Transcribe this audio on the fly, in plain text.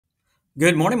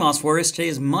Good morning, Moss Warriors. Today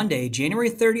is Monday, January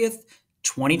 30th,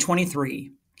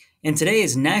 2023, and today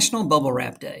is National Bubble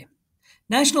Wrap Day.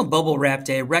 National Bubble Wrap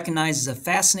Day recognizes a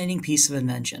fascinating piece of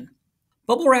invention.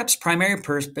 Bubble wrap's primary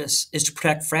purpose is to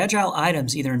protect fragile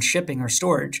items either in shipping or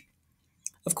storage.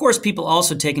 Of course, people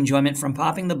also take enjoyment from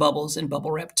popping the bubbles in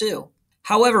bubble wrap too.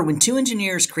 However, when two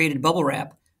engineers created bubble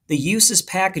wrap, the use as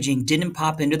packaging didn't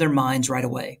pop into their minds right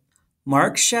away.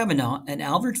 Mark Chavanagh and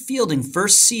Albert Fielding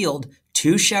first sealed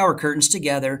two shower curtains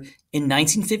together in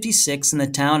 1956 in the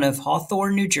town of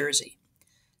Hawthorne, New Jersey.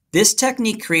 This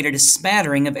technique created a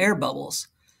smattering of air bubbles.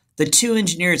 The two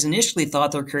engineers initially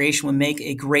thought their creation would make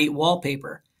a great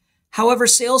wallpaper. However,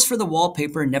 sales for the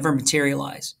wallpaper never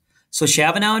materialized, so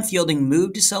Chavanagh and Fielding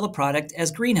moved to sell the product as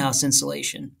greenhouse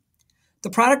insulation. The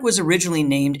product was originally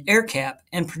named AirCap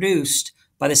and produced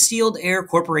by the Sealed Air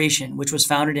Corporation, which was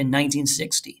founded in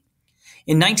 1960.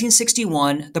 In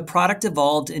 1961, the product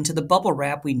evolved into the bubble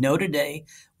wrap we know today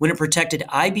when it protected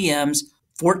IBM's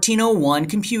 1401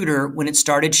 computer when it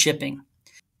started shipping.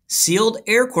 Sealed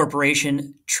Air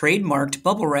Corporation trademarked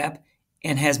bubble wrap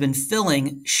and has been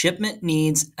filling shipment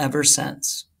needs ever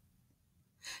since.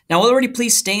 Now, will everybody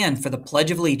please stand for the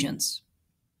Pledge of Allegiance?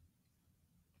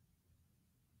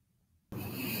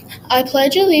 I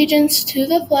pledge allegiance to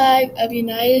the flag of the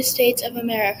United States of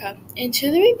America and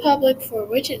to the republic for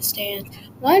which it stands,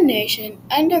 one nation,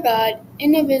 under God,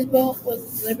 indivisible,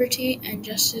 with liberty and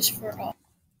justice for all.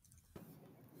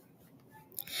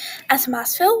 As a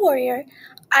Mossville Warrior,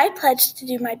 I pledge to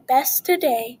do my best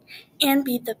today and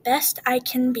be the best I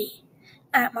can be.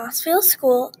 At Mossville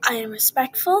School, I am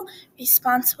respectful,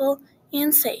 responsible,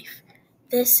 and safe.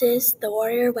 This is the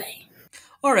Warrior Way.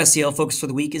 Our SEL focus for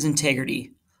the week is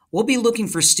integrity. We'll be looking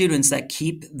for students that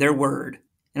keep their word.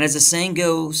 And as the saying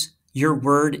goes, your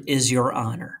word is your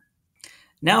honor.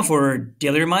 Now for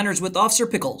daily reminders with Officer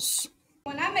Pickles.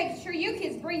 When I make sure you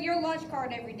kids bring your lunch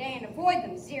card every day and avoid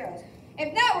them zeros.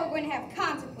 If not, we're going to have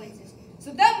consequences.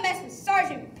 So don't mess with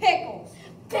Sergeant Pickles.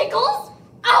 Pickles?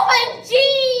 OMG!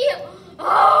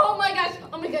 Oh my gosh,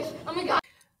 oh my gosh, oh my gosh.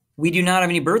 We do not have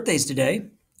any birthdays today.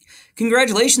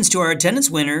 Congratulations to our attendance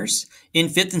winners. In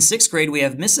 5th and 6th grade, we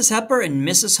have Mrs. Hepper and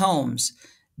Mrs. Holmes.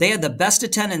 They had the best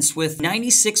attendance with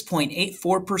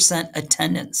 96.84%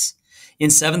 attendance. In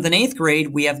 7th and 8th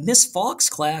grade, we have Miss Falk's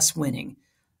class winning.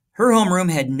 Her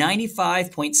homeroom had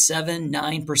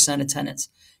 95.79% attendance.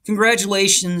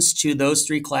 Congratulations to those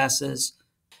three classes.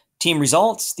 Team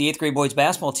results: the 8th grade boys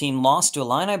basketball team lost to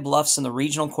Illini Bluffs in the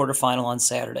regional quarterfinal on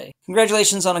Saturday.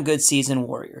 Congratulations on a good season,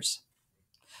 Warriors.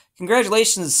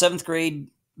 Congratulations to the 7th grade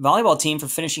volleyball team for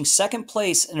finishing second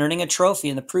place and earning a trophy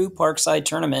in the Prue Parkside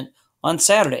tournament on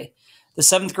Saturday. The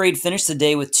 7th grade finished the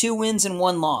day with 2 wins and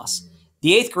 1 loss.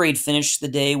 The 8th grade finished the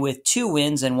day with 2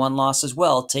 wins and 1 loss as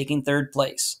well, taking 3rd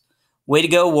place. Way to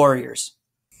go, Warriors.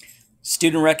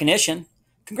 Student recognition.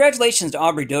 Congratulations to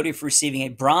Aubrey Doty for receiving a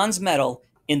bronze medal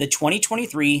in the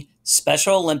 2023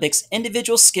 Special Olympics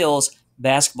Individual Skills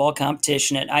Basketball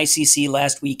Competition at ICC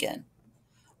last weekend.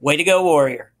 Way to go,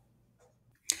 Warrior.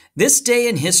 This day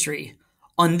in history.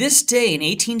 On this day in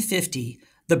 1850,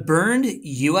 the burned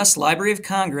U.S. Library of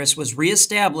Congress was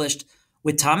reestablished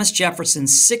with Thomas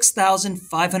Jefferson's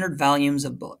 6,500 volumes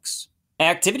of books.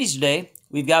 Activities today,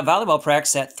 we've got volleyball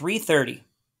practice at 3:30.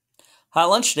 Hot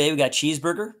lunch today, we got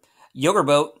cheeseburger, yogurt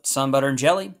boat, sun butter and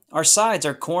jelly. Our sides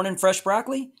are corn and fresh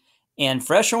broccoli, and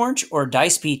fresh orange or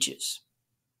diced peaches.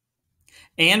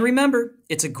 And remember,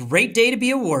 it's a great day to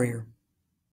be a warrior.